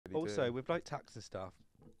Also, do. with like tax and stuff,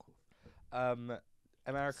 um,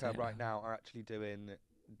 America Say right it. now are actually doing.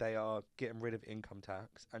 They are getting rid of income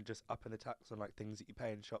tax and just upping the tax on like things that you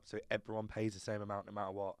pay in shops, so everyone pays the same amount no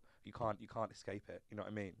matter what. You can't escape it. You know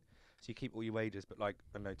what I mean? So you keep all your wages, but like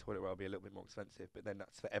I know toilet roll will be a little bit more expensive, but then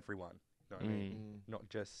that's for everyone. You know what I mean? Mm. Not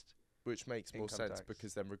just Which makes more income sense tax.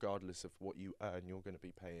 because then, regardless of what you earn, you're going to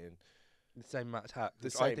be paying. the same amount of tax. The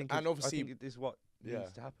Which I same, think and is, obviously- I think it is what Yeah.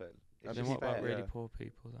 needs to happen. It's And Then just what about fair. really Yeah. poor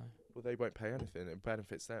people though? Well, they won't pay anything. It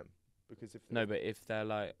benefits them because if No, but if they're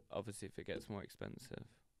like, obviously, if it gets more expensive,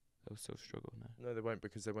 they'll still struggle. No. they won't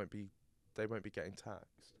because they won't be getting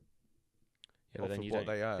taxed Yeah, but off then of you what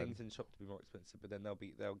don't. they earn. Things in the shop to be more expensive, but then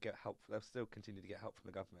they'll get help. They'll still continue to get help from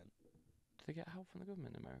the government. Do they get help from the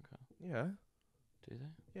government in America? Yeah, Do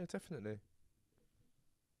they? yeah, definitely.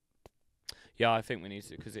 Yeah, I think we need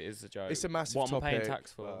to because it is a joke. It's a massive What am I topic. paying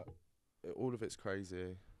tax for? but all of it's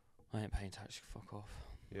crazy. I ain't paying tax. Fuck off.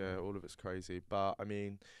 Yeah, all of it's crazy. But I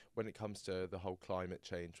mean, when it comes to the whole climate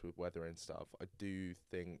change with weather and stuff, I do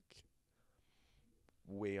think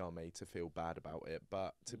we are made to feel bad about it.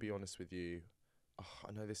 But to be honest with you,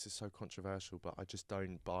 I know this is so controversial, but I just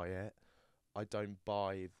don't buy it. I don't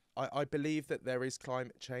buy. I believe that there is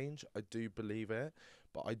climate change. I do believe it,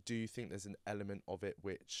 but I do think there's an element of it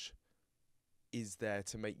which is there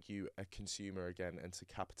to make you a consumer again and to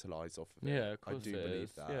capitalise off of it. Yeah, of course I do it believe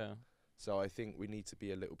is. that. Yeah. So I think we need to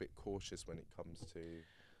be a little bit cautious when it comes to.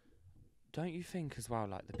 Don't you think as well,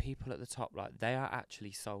 like the people at the top, like they are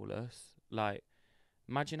actually soulless. Like,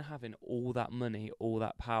 imagine having all that money, all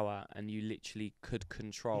that power, and you literally could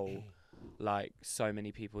control like so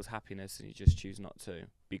many people's happiness, and you just choose not to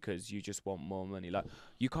because you just want more money. Like,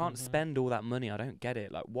 you can't spend all that money. I don't get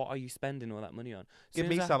it. Like, what are you spending all that money on? Give Soon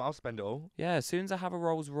me as I- some, I'll spend it all. Yeah, as soon as I have a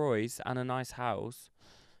Rolls Royce and a nice house,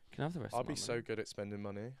 you can have the rest. I'll of my be so money. good at spending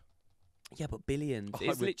money. Yeah, but billions. I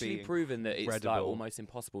It's would literally be proven that it's like incredible. almost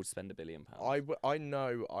impossible to spend £1 billion. I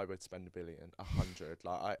know I would spend 1 billion, 100,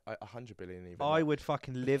 like 100 billion even. I would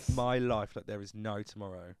fucking live my life like there is no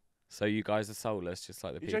tomorrow. So you guys are soulless, just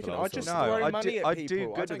like the You're people. joking? that are I'd just soulless. throw I money do, at I do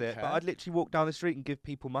people. I good don't with it, but care. I'd literally walk down the street and give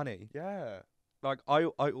people money. Yeah. Like I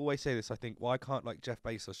always say this. I think why can't like Jeff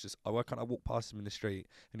Bezos just? Why can't I walk past him in the street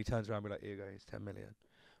and he turns around and be like, "Here you go, here's 10 million."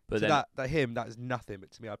 But So then, that is nothing.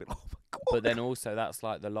 But to me, I'd be like, "Oh my god." but then also that's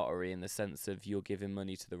like the lottery in the sense of you're giving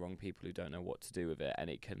money to the wrong people who don't know what to do with it, and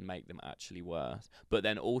it can make them actually worse. But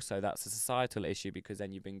then also that's a societal issue because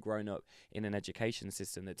then you've been grown up in an education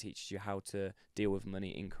system that teaches you how to deal with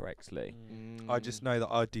money incorrectly. I just know that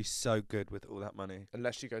I'd do so good with all that money.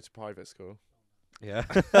 Unless you go to private school. Yeah.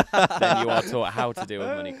 Then you are taught how to deal with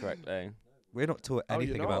money correctly. We're not taught Oh, you're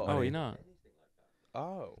anything about not? money. Oh, you're not.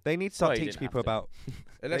 Oh. They need to start Well, you teaching didn't people have to. about.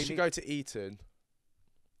 Unless They you need- go to Eton.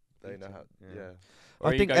 They know Eton, how. yeah. Yeah. Or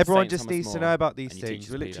I you think go to everyone St. just Thomas needs to More know about these and your things.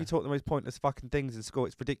 teacher's We're a literally pedo. taught the most pointless fucking things in school.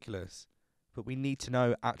 It's ridiculous. But we need to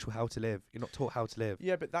know actual how to live. You're not taught how to live.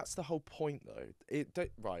 Yeah, but that's the whole point, though.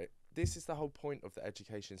 Right. This is the whole point of the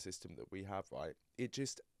education system that we have, right?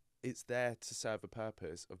 It's there to serve a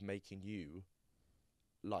purpose of making you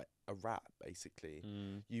like a rat, basically.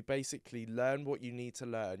 You basically learn what you need to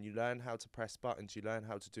learn. You learn how to press buttons. You learn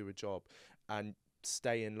how to do a job and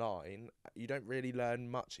stay in line. You don't really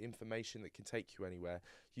learn much information that can take you anywhere.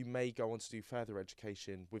 You may go on to do further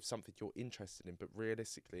education with something you're interested in, but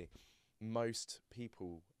realistically, most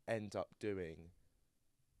people end up doing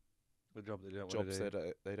The job that they don't jobs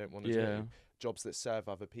that they don't want to Yeah. do, jobs that serve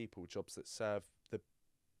other people, jobs that serve the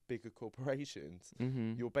bigger corporations.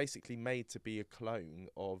 Mm-hmm. You're basically made to be a clone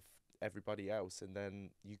of everybody else, and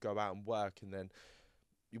then you go out and work, and then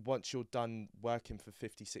once you're done working for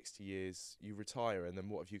 50, 60 years, you retire, and then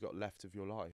what have you got left of your life?